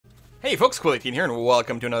Hey folks, Quilly18 here, and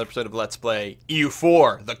welcome to another episode of Let's Play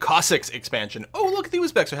EU4, the Cossacks expansion. Oh, look, the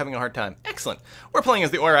Uzbeks are having a hard time. Excellent. We're playing as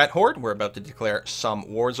the Oirat Horde. We're about to declare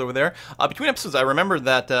some wars over there. Between episodes, I remember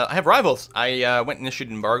that I have rivals. I went and issued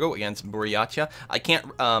an embargo against Buryatia. I can't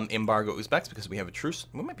embargo Uzbeks because we have a truce.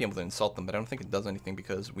 We might be able to insult them, but I don't think it does anything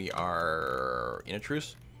because we are in a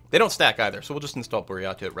truce. They don't stack either, so we'll just install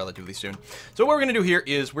Buryatia relatively soon. So what we're going to do here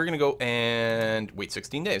is we're going to go and wait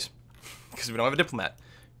 16 days because we don't have a diplomat.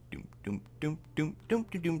 And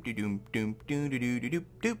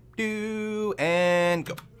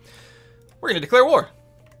go. We're going to declare war.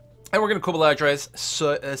 And we're going to Kobalajrize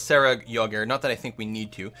Sarag Yogir. Not that I think we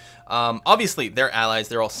need to. Obviously, they're allies.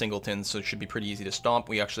 They're all singletons, so it should be pretty easy to stomp.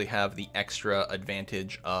 We actually have the extra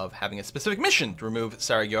advantage of having a specific mission to remove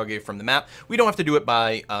Sarag Yogir from the map. We don't have to do it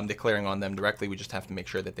by declaring on them directly. We just have to make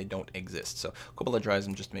sure that they don't exist. So Kobalajrize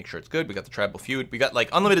them just to make sure it's good. We got the tribal feud. We got like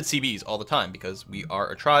unlimited CBs all the time because we are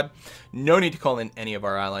a tribe. No need to call in any of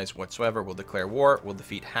our allies whatsoever. We'll declare war. We'll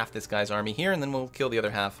defeat half this guy's army here, and then we'll kill the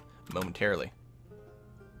other half momentarily.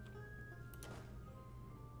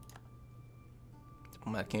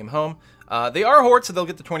 Diplomat came home. They are Horde, so they'll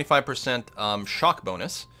get the 25% shock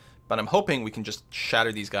bonus. But I'm hoping we can just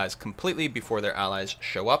shatter these guys completely before their allies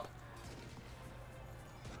show up.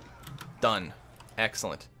 Done.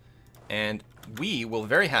 Excellent. And we will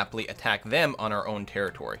very happily attack them on our own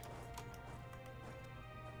territory.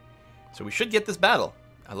 So we should get this battle.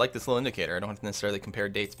 I like this little indicator. I don't have to necessarily compare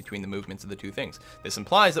dates between the movements of the two things. This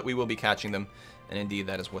implies that we will be catching them, and indeed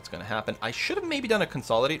that is what's going to happen. I should have maybe done a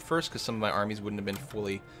consolidate first because some of my armies wouldn't have been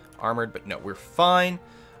fully armored, but no, we're fine.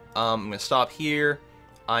 I'm going to stop here.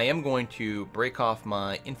 I am going to break off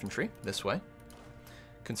my infantry this way,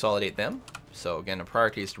 consolidate them. So again, a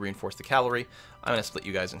priority is to reinforce the cavalry. I'm going to split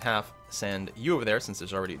you guys in half, send you over there since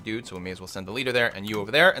there's already a dude, so we may as well send the leader there and you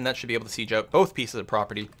over there, and that should be able to siege out both pieces of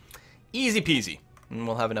property. Easy peasy. And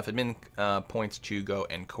we'll have enough admin points to go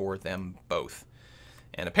and core them both.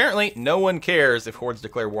 And apparently, no one cares if hordes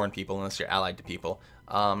declare war on people unless you're allied to people.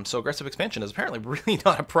 So aggressive expansion is apparently really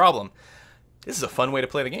not a problem. This is a fun way to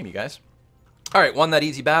play the game, you guys. Alright, won that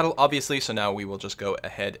easy battle, obviously, so now we will just go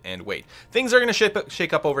ahead and wait. Things are going to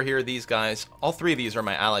shake up over here. These guys, all three of these are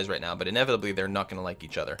my allies right now, but inevitably they're not going to like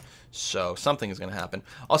each other. So something is going to happen.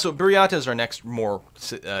 Also, Buryata is our next more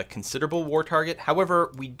considerable war target.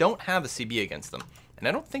 However, we don't have a CB against them. And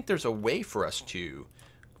I don't think there's a way for us to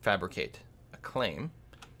fabricate a claim.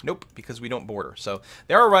 Nope, because we don't border. So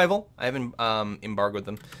they are a rival. I haven't embargoed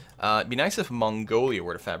them. It'd be nice if Mongolia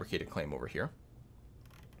were to fabricate a claim over here.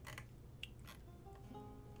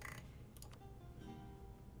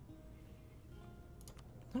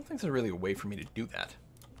 I don't think there's really a way for me to do that.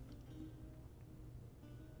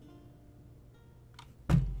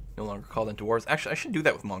 No longer called into wars. Actually, I should do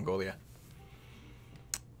that with Mongolia.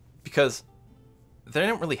 Because they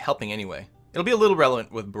aren't really helping anyway. It'll be a little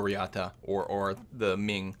relevant with Buryata or the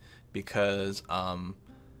Ming because, I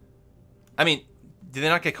mean, do they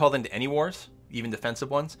not get called into any wars? Even defensive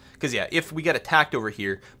ones? Because, yeah, if we get attacked over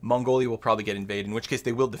here, Mongolia will probably get invaded, in which case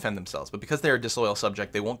they will defend themselves. But because they're a disloyal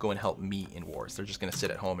subject, they won't go and help me in wars. They're just going to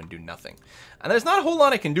sit at home and do nothing. And there's not a whole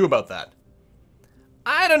lot I can do about that.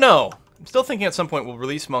 I don't know. I'm still thinking at some point we'll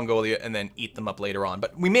release Mongolia and then eat them up later on.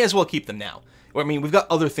 But we may as well keep them now. I mean, we've got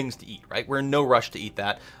other things to eat, right? We're in no rush to eat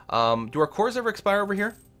that. Do our cores ever expire over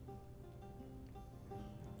here?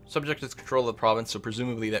 Subject is control of the province, so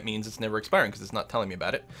presumably that means it's never expiring because it's not telling me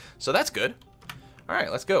about it. So that's good. All right,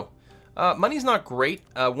 let's go. Money's not great.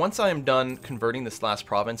 Once I am done converting this last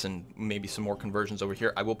province and maybe some more conversions over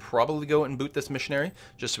here, I will probably go and boot this missionary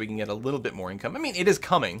just so we can get a little bit more income. I mean, it is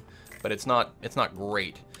coming, but it's not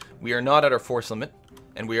great. We are not at our force limit,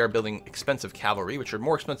 and we are building expensive cavalry, which are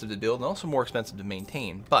more expensive to build and also more expensive to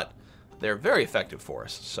maintain, but they're very effective for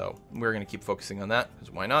us, so we're going to keep focusing on that,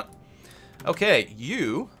 because why not? Okay,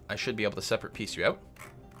 I should be able to separate piece you out,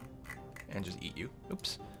 and just eat you.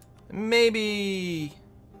 Oops. Maybe...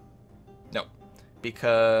 No,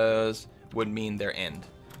 because would mean their end.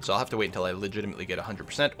 So I'll have to wait until I legitimately get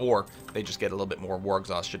 100%, or they just get a little bit more war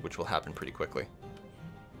exhaustion, which will happen pretty quickly.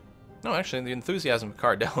 No, actually, the enthusiasm of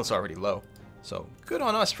Cardell is already low. So, good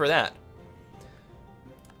on us for that.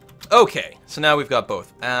 Okay, so now we've got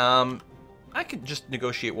both. I could just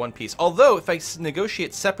negotiate one piece. Although, if I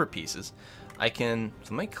negotiate separate pieces, I can,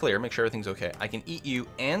 so make clear, make sure everything's okay. I can eat you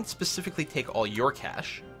and specifically take all your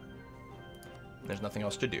cash. There's nothing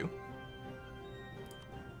else to do.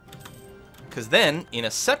 Because then, in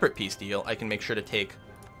a separate peace deal, I can make sure to take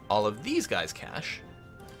all of these guys' cash.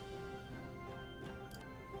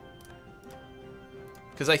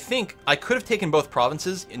 Because I think I could have taken both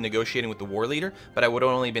provinces in negotiating with the war leader, but I would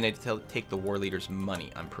have only been able to take the war leader's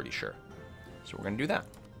money, I'm pretty sure. So we're going to do that.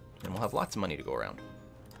 And we'll have lots of money to go around.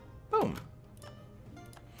 Boom.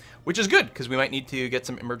 Which is good, because we might need to get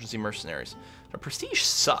some emergency mercenaries. Our prestige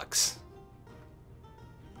sucks.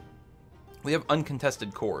 We have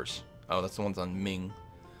uncontested cores. Oh, that's the ones on Ming.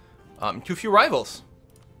 Too few rivals.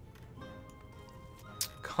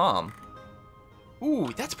 Calm.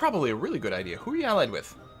 Ooh, that's probably a really good idea. Who are you allied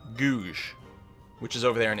with? Gouge, which is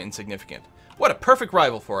over there and insignificant. What a perfect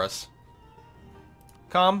rival for us.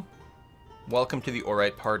 Calm. Welcome to the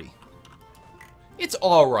Oirat party. It's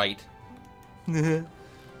alright.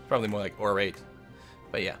 Probably more like Oirat.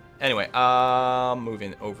 But yeah. Anyway,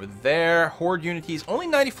 moving over there. Horde unity is only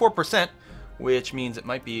 94%, which means it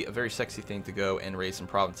might be a very sexy thing to go and raise some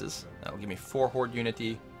provinces. That'll give me 4 Horde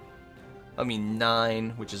unity. That'll mean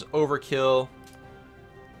 9, which is overkill.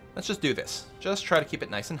 Let's just do this. Just try to keep it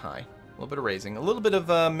nice and high. A little bit of raising. A little bit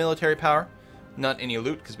of military power. Not any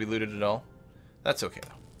loot, because we looted it all. That's okay,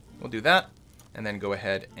 though. We'll do that, and then go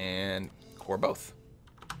ahead and core both.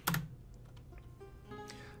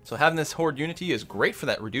 So having this Horde unity is great for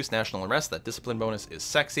that reduced national unrest. That discipline bonus is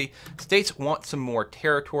sexy. States want some more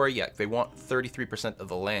territory. Yeah, they want 33% of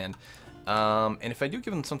the land. And if I do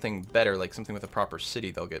give them something better, like something with a proper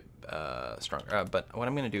city, they'll get stronger. But what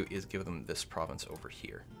I'm going to do is give them this province over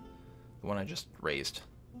here. The one I just raised.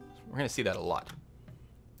 We're going to see that a lot.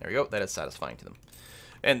 There we go. That is satisfying to them.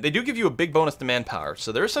 And they do give you a big bonus to manpower.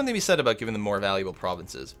 So there is something to be said about giving them more valuable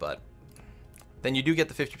provinces. But then you do get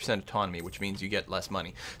the 50% autonomy, which means you get less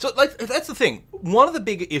money. So like, that's the thing. One of the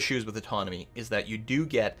big issues with autonomy is that you do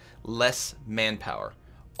get less manpower.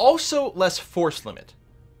 Also, less force limit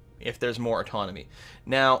if there's more autonomy.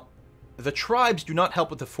 Now, the tribes do not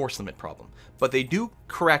help with the force limit problem, but they do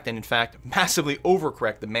correct and, in fact, massively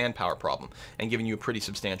overcorrect the manpower problem and giving you a pretty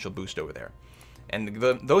substantial boost over there. And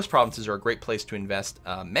those provinces are a great place to invest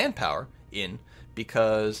manpower in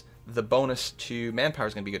because the bonus to manpower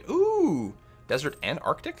is going to be good. Ooh! Desert and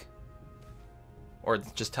Arctic? Or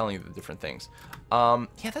just telling you the different things.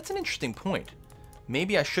 Yeah, that's an interesting point.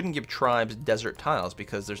 Maybe I shouldn't give tribes desert tiles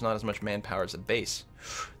because there's not as much manpower as a base.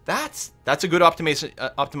 That's a good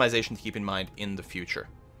optimization to keep in mind in the future.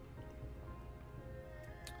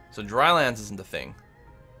 So drylands isn't a thing.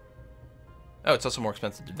 Oh, it's also more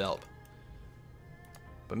expensive to develop.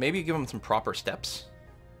 But maybe give them some proper steps.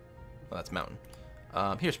 Well, that's mountain.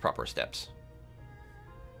 Here's proper steps.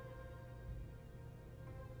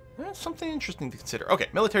 That's something interesting to consider. Okay,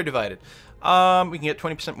 military divided. We can get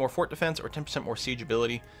 20% more fort defense or 10% more siege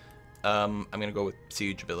ability. I'm going to go with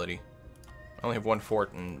siege ability. I only have 1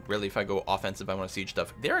 fort, and really if I go offensive, I want to siege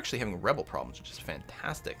stuff. They're actually having rebel problems, which is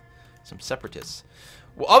fantastic. Some separatists.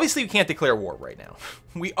 Well, obviously we can't declare war right now.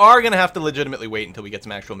 We are going to have to legitimately wait until we get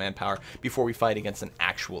some actual manpower before we fight against an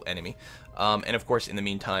actual enemy. And of course, in the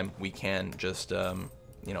meantime, we can just...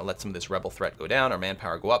 you know, let some of this rebel threat go down, our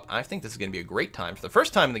manpower go up. I think this is going to be a great time, for the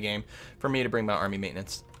first time in the game, for me to bring my army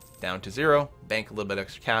maintenance down to 0, bank a little bit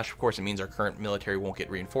extra cash. Of course, it means our current military won't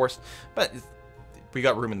get reinforced, but we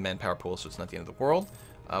got room in the manpower pool, so it's not the end of the world.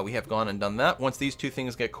 We have gone and done that. Once these 2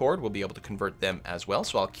 things get cored, we'll be able to convert them as well.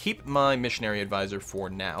 So I'll keep my missionary advisor for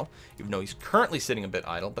now, even though he's currently sitting a bit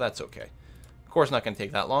idle, but that's okay. Of course, not going to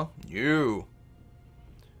take that long. You.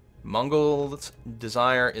 Mongol's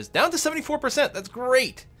desire is down to 74%. That's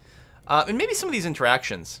great. And maybe some of these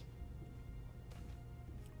interactions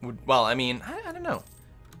would, well, I mean, I don't know.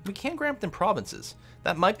 We can grant them provinces.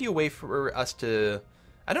 That might be a way for us to...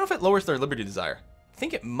 I don't know if it lowers their liberty desire. I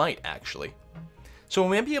think it might, actually. So we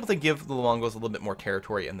may be able to give the Mongols a little bit more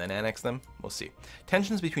territory and then annex them. We'll see.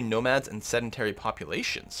 Tensions between nomads and sedentary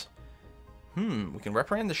populations. We can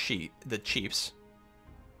reprimand the chiefs.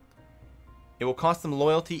 It will cost them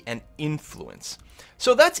loyalty and influence.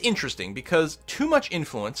 So that's interesting because too much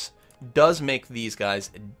influence does make these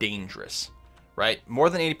guys dangerous, right?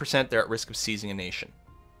 More than 80%, they're at risk of seizing a nation.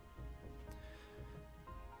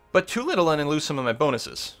 But too little and I lose some of my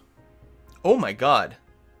bonuses. Oh my god.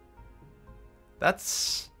 That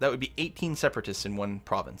would be 18 separatists in one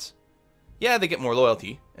province. Yeah, they get more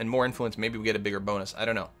loyalty and more influence. Maybe we get a bigger bonus. I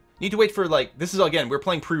don't know. Need to wait for, like, this is, again, we're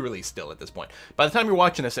playing pre-release still at this point. By the time you're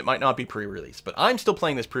watching this, it might not be pre-release, but I'm still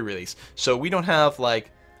playing this pre-release, so we don't have,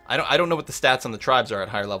 like, I don't know what the stats on the tribes are at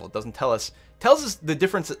higher level. It doesn't tell us, tells us the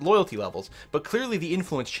difference at loyalty levels, but clearly the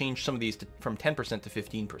influence changed some of these from 10% to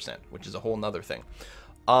 15%, which is a whole nother thing.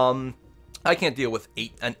 I can't deal with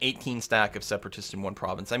an 18 stack of separatists in one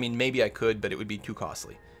province. I mean, maybe I could, but it would be too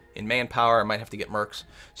costly. In manpower, I might have to get mercs.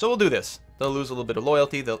 So we'll do this. They'll lose a little bit of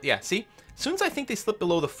loyalty. Yeah, see? As soon as I think they slip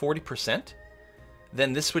below the 40%,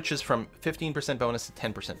 then this switches from 15% bonus to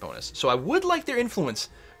 10% bonus. So I would like their influence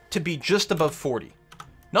to be just above 40.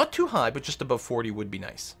 Not too high, but just above 40 would be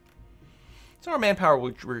nice. So our manpower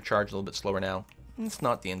will recharge a little bit slower now. It's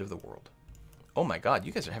not the end of the world. Oh my god,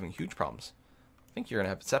 you guys are having huge problems. I think you're going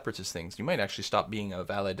to have separatist things. You might actually stop being a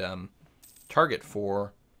valid target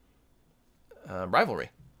for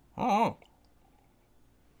rivalry. Oh.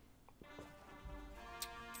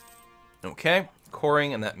 Okay,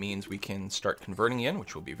 coring, and that means we can start converting in,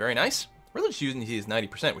 which will be very nice. Religious unity is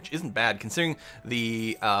 90%, which isn't bad, considering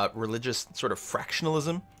the religious sort of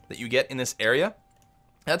fractionalism that you get in this area.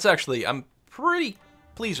 That's actually, I'm pretty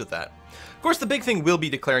pleased with that. Of course, the big thing will be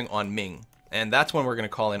declaring on Ming, and that's when we're going to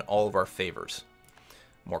call in all of our favors.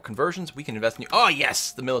 More conversions, we can invest in you. Oh,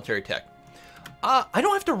 yes, the military tech. I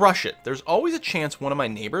don't have to rush it. There's always a chance one of my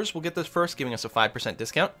neighbors will get this first, giving us a 5%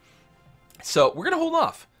 discount. So we're going to hold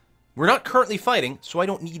off. We're not currently fighting, so I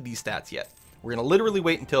don't need these stats yet. We're going to literally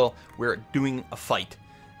wait until we're doing a fight,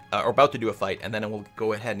 or about to do a fight, and then we'll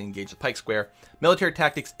go ahead and engage the Pike Square. Military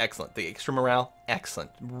tactics, excellent. The extra morale,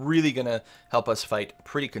 excellent. Really going to help us fight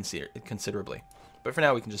pretty considerably. But for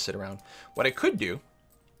now, we can just sit around. What I could do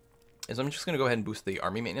is I'm just going to go ahead and boost the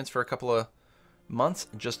army maintenance for a couple of months,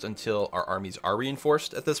 just until our armies are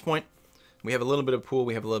reinforced at this point. We have a little bit of pool,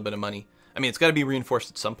 we have a little bit of money. I mean, it's got to be reinforced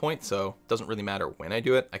at some point, so it doesn't really matter when I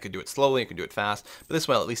do it. I could do it slowly, I could do it fast, but this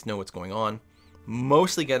way I'll at least know what's going on.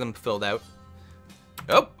 Mostly get them filled out.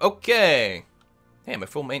 Oh, okay. Hey, I'm at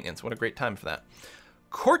full maintenance. What a great time for that.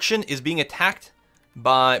 Korchin is being attacked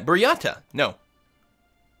by Buryata. No.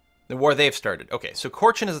 The war they've started. Okay, so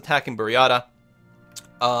Korchin is attacking Buryata.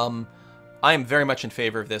 I am very much in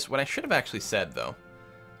favor of this. What I should have actually said, though.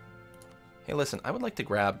 Hey, listen, I would like to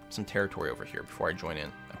grab some territory over here before I join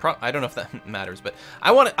in. I don't know if that matters, but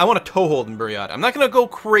I want a toehold in Buryata. I'm not going to go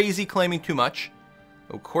crazy claiming too much.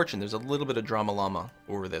 Oh, Korchin, there's a little bit of drama llama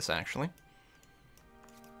over this, actually.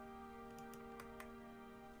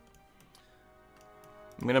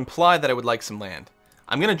 I'm going to imply that I would like some land.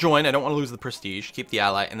 I'm going to join. I don't want to lose the prestige. Keep the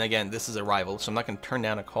ally. And again, this is a rival, so I'm not going to turn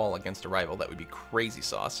down a call against a rival. That would be crazy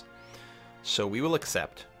sauce. So we will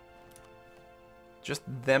accept. Just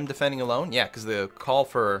them defending alone? Yeah, because the call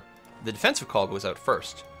for... the defensive call goes out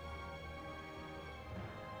first.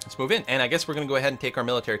 Let's move in. And I guess we're going to go ahead and take our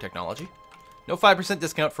military technology. No 5%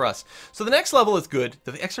 discount for us. So the next level is good.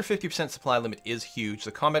 The extra 50% supply limit is huge.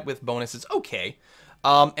 The combat with bonus is okay.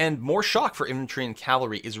 And more shock for infantry and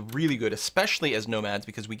cavalry is really good, especially as nomads,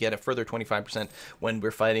 because we get a further 25% when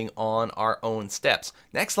we're fighting on our own steppes.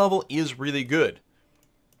 Next level is really good.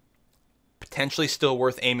 Potentially still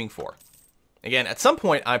worth aiming for. Again, at some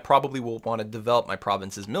point, I probably will want to develop my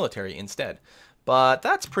province's military instead. But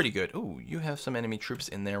that's pretty good. Ooh, you have some enemy troops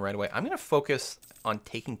in there right away. I'm going to focus on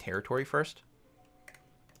taking territory first.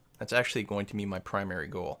 That's actually going to be my primary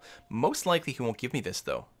goal. Most likely he won't give me this,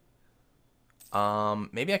 though.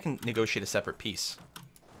 Maybe I can negotiate a separate peace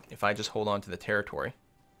if I just hold on to the territory.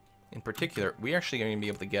 In particular, we actually are going to be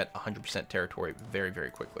able to get 100% territory very,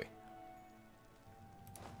 very quickly.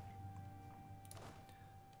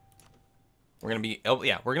 We're going to be, oh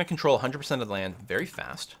yeah, we're going to control 100% of the land very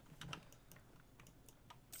fast,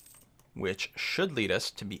 which should lead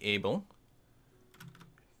us to be able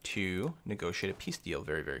to negotiate a peace deal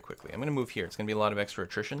very, very quickly. I'm going to move here. It's going to be a lot of extra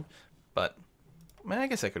attrition, but I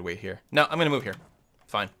guess I could wait here. No, I'm going to move here.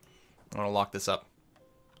 Fine. I want to lock this up.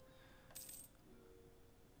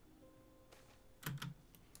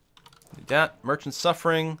 Do that. Merchant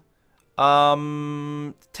suffering.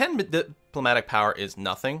 10 diplomatic power is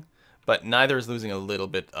nothing, but neither is losing a little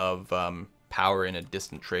bit of power in a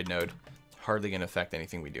distant trade node. Hardly going to affect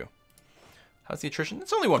anything we do. How's the attrition?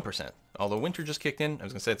 It's only 1%. Although winter just kicked in. I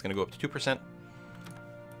was going to say it's going to go up to 2%.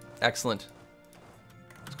 Excellent.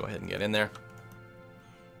 Let's go ahead and get in there.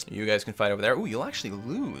 You guys can fight over there. Ooh, you'll actually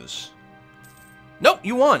lose. Nope,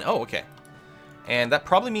 you won. Oh, okay. And that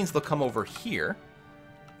probably means they'll come over here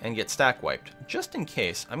and get stack wiped. Just in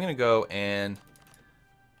case, I'm going to go and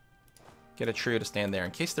get a trio to stand there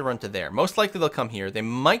in case they run to there. Most likely they'll come here. They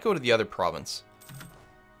might go to the other province.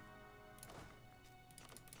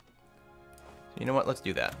 You know what? Let's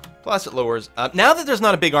do that. Plus it lowers. Now that there's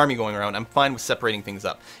not a big army going around, I'm fine with separating things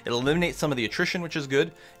up. It'll eliminate some of the attrition, which is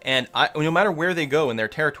good. And no matter where they go in their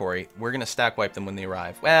territory, we're going to stack wipe them when they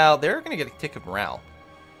arrive. Well, they're going to get a tick of morale.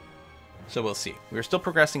 So we'll see. We're still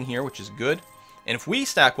progressing here, which is good. And if we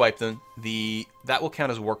stack wipe them, that will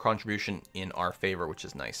count as war contribution in our favor, which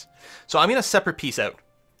is nice. So I'm going to separate peace out.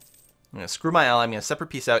 I'm going to screw my ally, I'm going to separate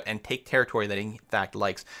peace out and take territory that he in fact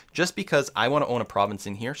likes, just because I want to own a province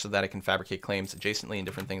in here so that I can fabricate claims adjacently and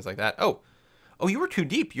different things like that. Oh, you were too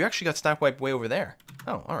deep. You actually got stack wiped way over there.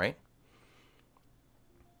 Oh, all right.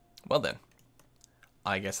 Well then,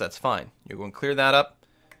 I guess that's fine. You go and clear that up.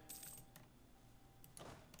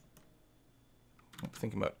 I'm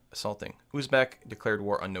thinking about assaulting. Uzbek declared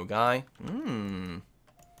war on Nogai.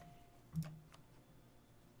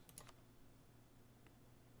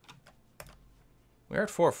 We're at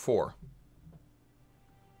 4-4.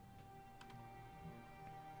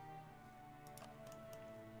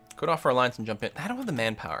 Cut off our alliance and jump in. I don't have the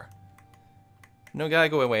manpower. Nogai,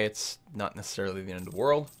 go away. It's not necessarily the end of the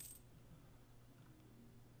world.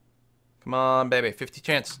 Come on, baby. 50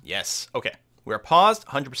 chance. Yes. Okay. We're paused.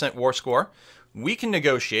 100% war score. We can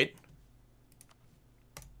negotiate.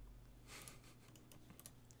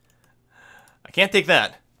 I can't take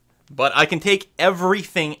that. But I can take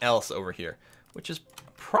everything else over here. Which is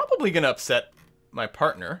probably going to upset my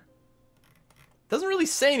partner. Doesn't really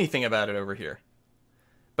say anything about it over here.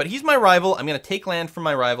 But he's my rival. I'm going to take land from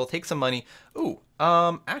my rival. Take some money. Ooh,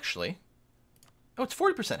 actually. Oh, it's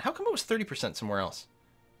 40%. How come it was 30% somewhere else?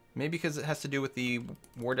 Maybe because it has to do with the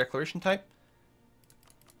war declaration type?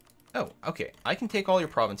 Oh, okay. I can take all your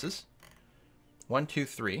provinces. 1, 2,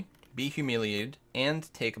 3. Be humiliated.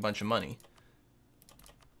 And take a bunch of money.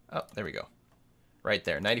 Oh, there we go. Right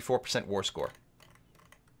there. 94% war score.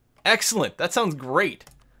 Excellent. That sounds great.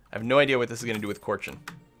 I have no idea what this is going to do with Korchin.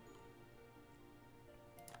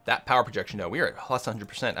 That power projection, no. We are at plus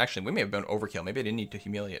 100%. Actually, we may have been overkill. Maybe I didn't need to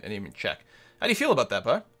humiliate. I didn't even check. How do you feel about that,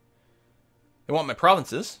 bud? They want my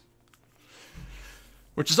provinces.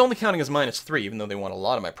 Which is only counting as -3, even though they want a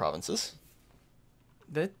lot of my provinces.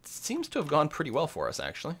 That seems to have gone pretty well for us,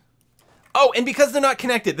 actually. Oh, and because they're not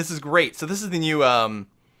connected, this is great. So this is the new,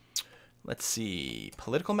 let's see,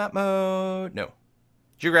 political map mode? No.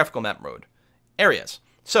 Geographical map mode. Areas.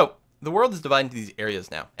 So, the world is divided into these areas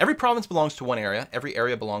now. Every province belongs to one area. Every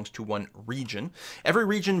area belongs to one region. Every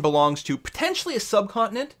region belongs to potentially a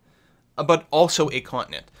subcontinent, but also a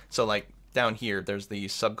continent. So, like, down here, there's the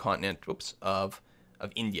subcontinent, of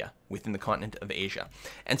India within the continent of Asia.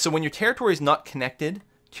 And so when your territory is not connected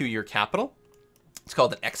to your capital, it's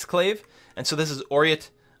called an exclave. And so this is Oirat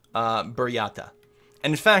Buryata.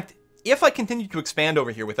 And in fact, if I continue to expand over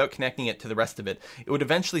here without connecting it to the rest of it, it would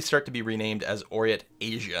eventually start to be renamed as Oirat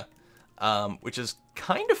Asia, which is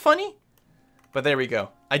kind of funny. But there we go.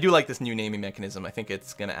 I do like this new naming mechanism. I think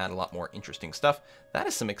it's going to add a lot more interesting stuff. That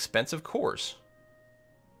is some expensive cores.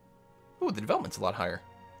 Ooh, the development's a lot higher.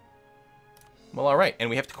 Well, all right. And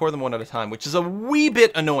we have to core them one at a time, which is a wee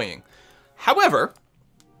bit annoying. However,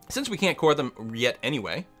 since we can't core them yet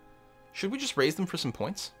anyway, should we just raise them for some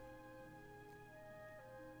points?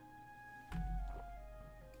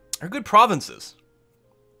 They're good provinces.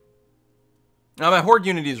 Now, my Horde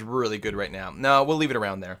unity is really good right now. No, we'll leave it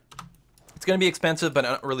around there. It's going to be expensive, but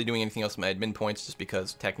I'm not really doing anything else with my admin points just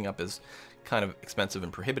because teching up is kind of expensive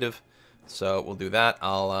and prohibitive. So we'll do that.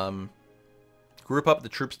 I'll group up the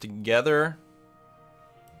troops together.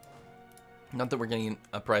 Not that we're getting an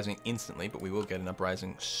uprising instantly, but we will get an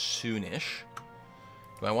uprising soonish.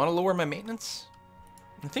 Do I want to lower my maintenance?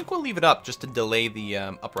 I think we'll leave it up just to delay the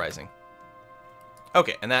uprising.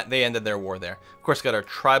 Okay, and that they ended their war there. Of course, got our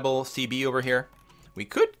tribal CB over here. We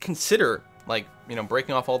could consider, like, you know,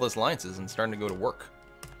 breaking off all those alliances and starting to go to work,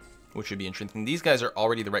 which would be interesting. These guys are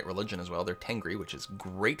already the right religion as well. They're Tengri, which is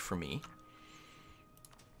great for me.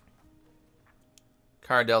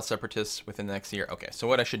 Caradel separatists within the next year. Okay, so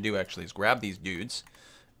what I should do actually is grab these dudes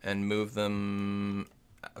and move them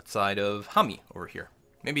outside of Hami over here.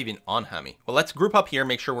 Maybe even on Hami. Well, let's group up here,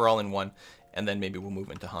 make sure we're all in one, and then maybe we'll move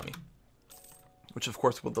into Hami. Which, of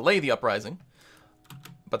course, will delay the uprising.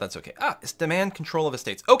 But that's okay. Ah, it's demand control of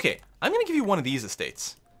estates. Okay, I'm going to give you one of these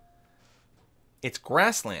estates. It's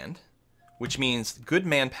grassland, which means good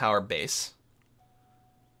manpower base.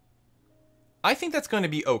 I think that's going to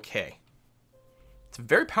be okay. It's a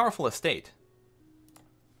very powerful estate.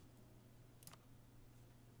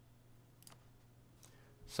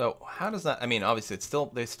 So, how does that... I mean, obviously,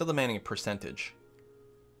 they're still demanding a percentage.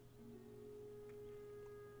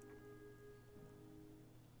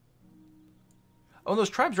 Oh, those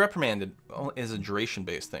tribes reprimanded is a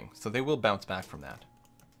duration-based thing, so they will bounce back from that.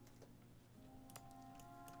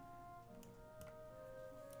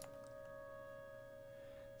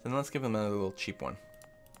 Then let's give them a little cheap one.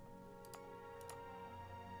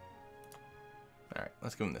 Alright,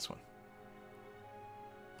 let's give them this one.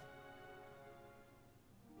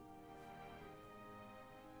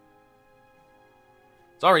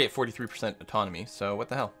 It's already at 43% autonomy, so what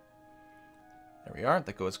the hell? There we are.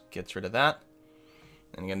 That gets rid of that.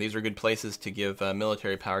 And again, these are good places to give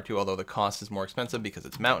military power to, although the cost is more expensive because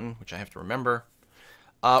it's mountain, which I have to remember.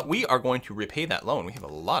 We are going to repay that loan. We have a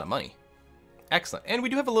lot of money. Excellent. And we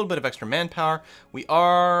do have a little bit of extra manpower. We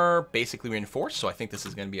are basically reinforced, so I think this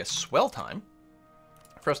is going to be a swell time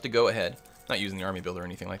for us to go ahead, not using the army builder or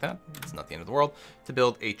anything like that, it's not the end of the world, to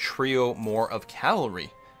build a trio more of cavalry.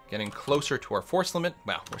 Getting closer to our force limit.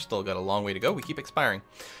 Wow, we're still got a long way to go. We keep expiring.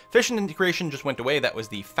 Efficient integration just went away. That was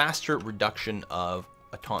the faster reduction of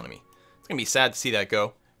autonomy. It's going to be sad to see that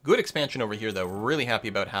go. Good expansion over here, though. Really happy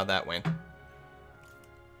about how that went.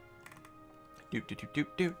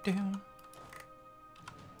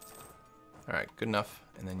 Alright, good enough.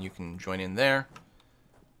 And then you can join in there.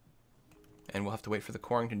 And we'll have to wait for the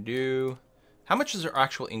coring to do... How much is our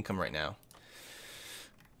actual income right now?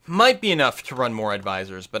 Might be enough to run more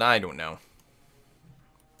advisors, but I don't know.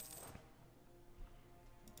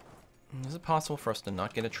 Is it possible for us to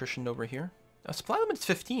not get attrition over here? Supply limit's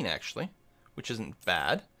 15, actually, which isn't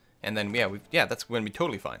bad. And then, yeah, that's going to be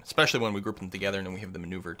totally fine, especially when we group them together and then we have the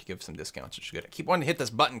maneuver to give some discounts, which is good. I keep wanting to hit this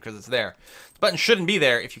button because it's there. This button shouldn't be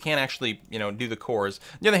there if you can't actually, do the cores.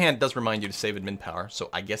 On the other hand, it does remind you to save admin power, so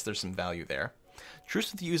I guess there's some value there.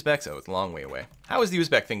 Truce with the Uzbeks? Oh, it's a long way away. How is the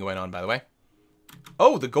Uzbek thing going on, by the way?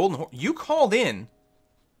 Oh, the Golden Horde. You called in.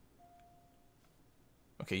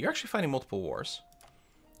 Okay, you're actually fighting multiple wars.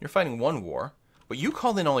 You're fighting one war, but you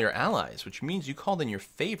called in all your allies, which means you called in your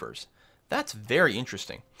favors. That's very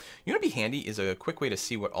interesting. You know what'd be handy is a quick way to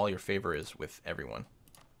see what all your favor is with everyone.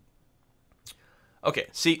 Okay,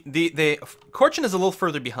 see, the Korchin is a little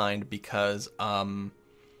further behind because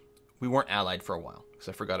we weren't allied for a while, because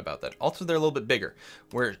I forgot about that. Also, they're a little bit bigger,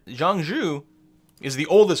 where Jiangsu is the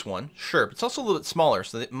oldest one, sure, but it's also a little bit smaller,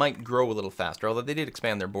 so it might grow a little faster, although they did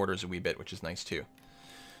expand their borders a wee bit, which is nice too.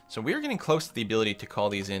 So we are getting close to the ability to call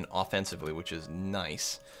these in offensively, which is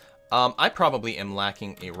nice. I probably am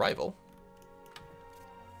lacking a rival.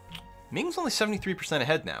 Ming's only 73%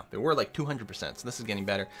 ahead now. They were like 200%, so this is getting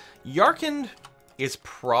better. Yarkand is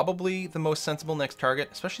probably the most sensible next target,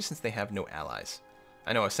 especially since they have no allies.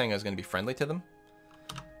 I know I was saying I was going to be friendly to them.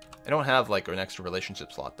 I don't have like an extra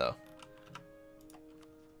relationship slot, though.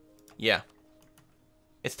 Yeah.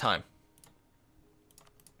 It's time.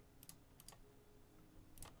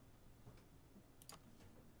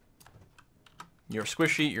 You're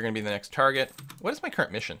squishy. You're going to be the next target. What is my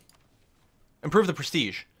current mission? Improve the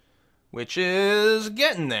prestige, which is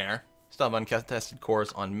getting there. Still have uncontested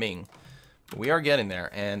cores on Ming. But we are getting there,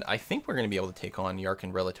 and I think we're going to be able to take on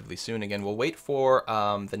Yarkand relatively soon. Again, we'll wait for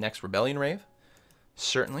the next Rebellion Rave.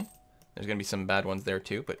 Certainly. There's going to be some bad ones there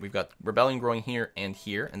too, but we've got Rebellion growing here, and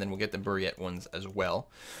then we'll get the Buryat ones as well.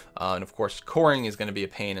 And of course, coring is going to be a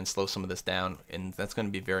pain and slow some of this down, and that's going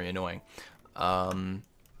to be very annoying.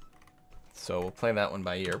 So we'll play that one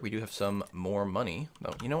by ear. We do have some more money.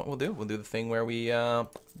 Oh, you know what we'll do? We'll do the thing where we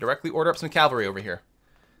directly order up some cavalry over here.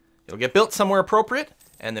 It'll get built somewhere appropriate,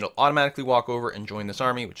 and it'll automatically walk over and join this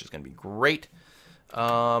army, which is going to be great.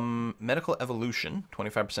 Medical evolution,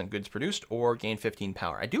 25% goods produced, or gain 15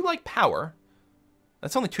 power. I do like power.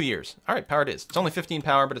 That's only 2 years. All right, power it is. It's only 15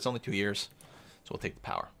 power, but it's only 2 years. So we'll take the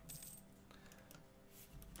power.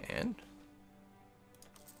 And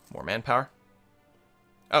more manpower.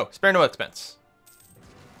 Oh, spare no expense.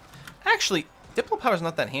 Actually, Diplo power is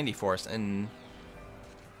not that handy for us, and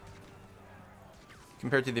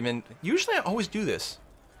compared to the min. Usually, I always do this.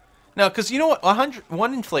 Now, because you know what,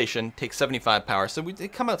 1 inflation takes 75 power, so they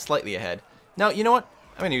come out slightly ahead. Now, you know what?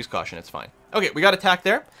 I'm going to use caution. It's fine. Okay, we got attack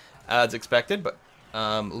there, as expected, but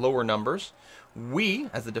lower numbers. We,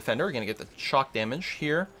 as the defender, are going to get the shock damage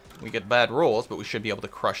here. We get bad rolls, but we should be able to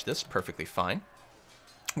crush this perfectly fine.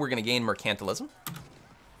 We're going to gain mercantilism.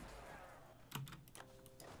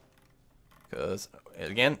 Because,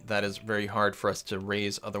 again, that is very hard for us to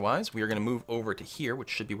raise otherwise. We are going to move over to here, which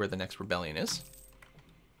should be where the next rebellion is.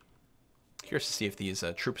 Curious to see if these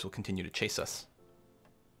troops will continue to chase us.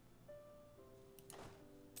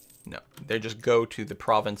 No, they just go to the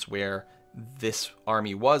province where this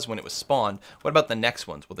army was when it was spawned. What about the next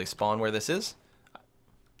ones? Will they spawn where this is?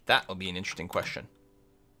 That will be an interesting question.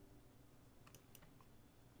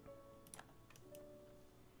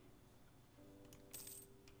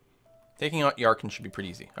 Taking out Yarkand should be pretty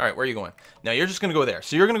easy. All right, where are you going? Now, you're just going to go there.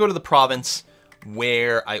 So you're going to go to the province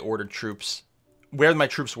where I ordered troops, where my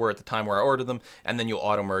troops were at the time where I ordered them, and then you'll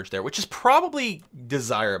auto-merge there, which is probably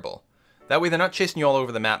desirable. That way they're not chasing you all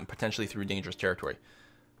over the map and potentially through dangerous territory.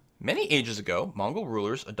 Many ages ago, Mongol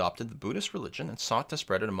rulers adopted the Buddhist religion and sought to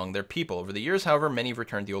spread it among their people. Over the years, however, many have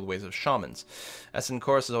returned to the old ways of shamans.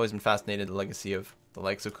 Esenkoros has always been fascinated with the legacy of the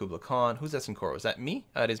likes of Kublai Khan. Who's Esenkoros? Is that me?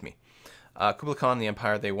 It is me. Kublai Khan and the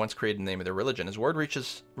empire they once created in the name of their religion. As word reach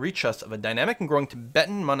us of a dynamic and growing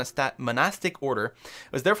Tibetan monastic order,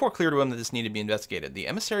 it was therefore clear to him that this needed to be investigated. The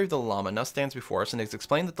emissary of the Lama now stands before us and has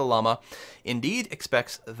explained that the Lama indeed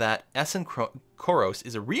expects that Essen Koros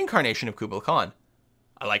is a reincarnation of Kublai Khan.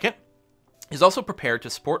 I like it. He's also prepared to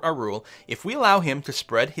support our rule if we allow him to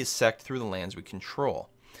spread his sect through the lands we control.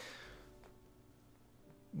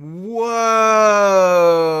 Whoa!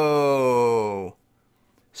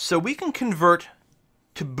 So we can convert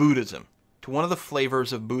to Buddhism, to one of the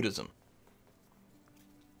flavors of Buddhism,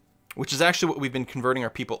 which is actually what we've been converting our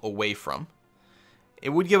people away from. It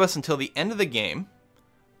would give us until the end of the game,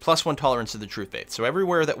 +1 tolerance to the true faith. So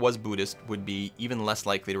everywhere that was Buddhist would be even less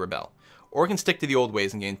likely to rebel. Or we can stick to the old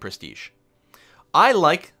ways and gain prestige. I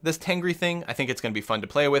like this Tengri thing. I think it's going to be fun to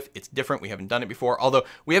play with. It's different. We haven't done it before. Although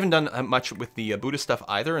we haven't done much with the Buddhist stuff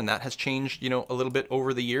either, and that has changed, a little bit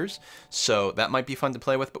over the years. So that might be fun to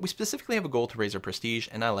play with. But we specifically have a goal to raise our prestige,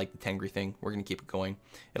 and I like the Tengri thing. We're going to keep it going.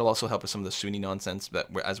 It'll also help with some of the Sunni nonsense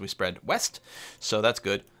as we spread west. So that's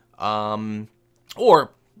good. We've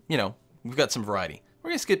got some variety. We're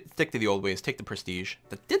going to stick to the old ways, take the prestige.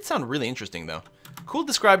 That did sound really interesting, though. Cool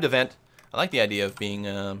described event. I like the idea of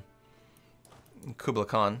being... Kublai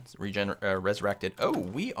Khan resurrected. Oh,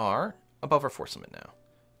 we are above our force limit now.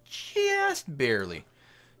 Just barely.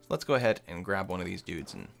 So let's go ahead and grab one of these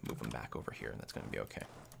dudes and move them back over here. That's going to be okay.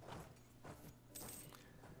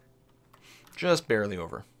 Just barely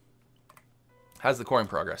over. How's the coring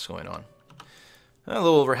progress going on? A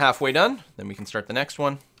little over halfway done. Then we can start the next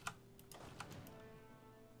one.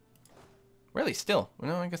 Really, still.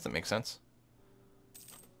 No, I guess that makes sense.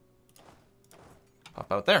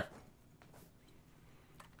 Pop out there.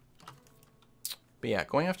 But yeah,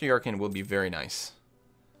 going after Yarkin will be very nice.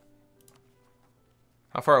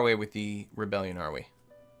 How far away with the rebellion are we?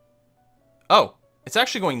 Oh, it's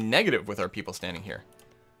actually going negative with our people standing here.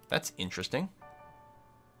 That's interesting.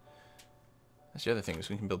 That's the other thing, is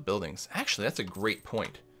we can build buildings. Actually, that's a great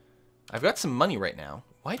point. I've got some money right now.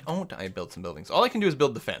 Why don't I build some buildings? All I can do is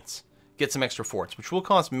build defense. Get some extra forts, which will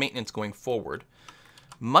cost maintenance going forward.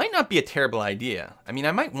 Might not be a terrible idea. I mean,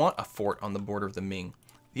 I might want a fort on the border of the Ming.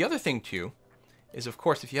 The other thing, too, is, of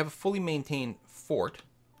course, if you have a fully maintained fort,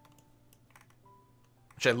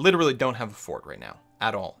 which I literally don't have a fort right now,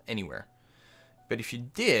 at all, anywhere. But if you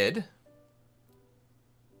did,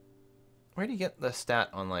 where do you get the stat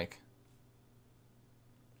on, like...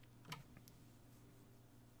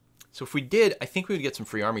 So if we did, I think we would get some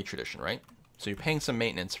free army tradition, right? So you're paying some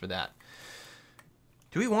maintenance for that.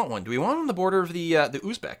 Do we want one? Do we want on the border of the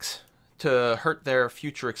Uzbeks to hurt their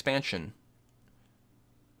future expansion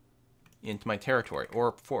into my territory,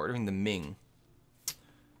 or forwarding the Ming?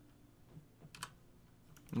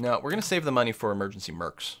 No, we're going to save the money for emergency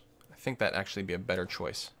mercs. I think that'd actually be a better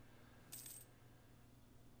choice.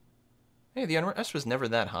 Hey, the unrest was never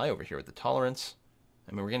that high over here with the tolerance.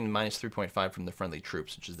 I mean, we're getting minus 3.5 from the friendly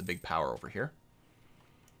troops, which is the big power over here.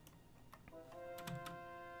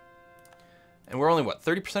 And we're only, what,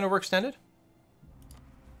 30% overextended?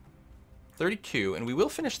 32, and we will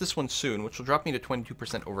finish this one soon, which will drop me to 22%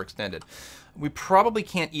 overextended. We probably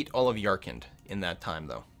can't eat all of Yarkand in that time,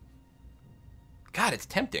 though. God, it's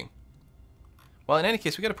tempting. Well, in any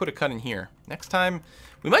case, we got to put a cut in here. Next time,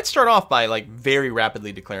 we might start off by, like, very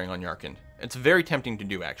rapidly declaring on Yarkand. It's very tempting to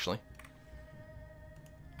do, actually.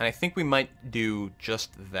 And I think we might do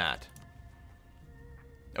just that.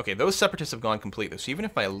 Okay, those separatists have gone completely, so even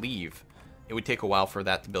if I leave, it would take a while for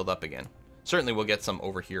that to build up again. Certainly we'll get some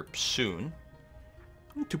over here soon.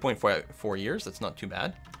 2.4 years, that's not too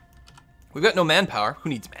bad. We've got no manpower. Who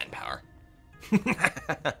needs manpower? See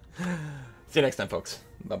you next time, folks.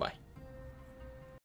 Bye-bye.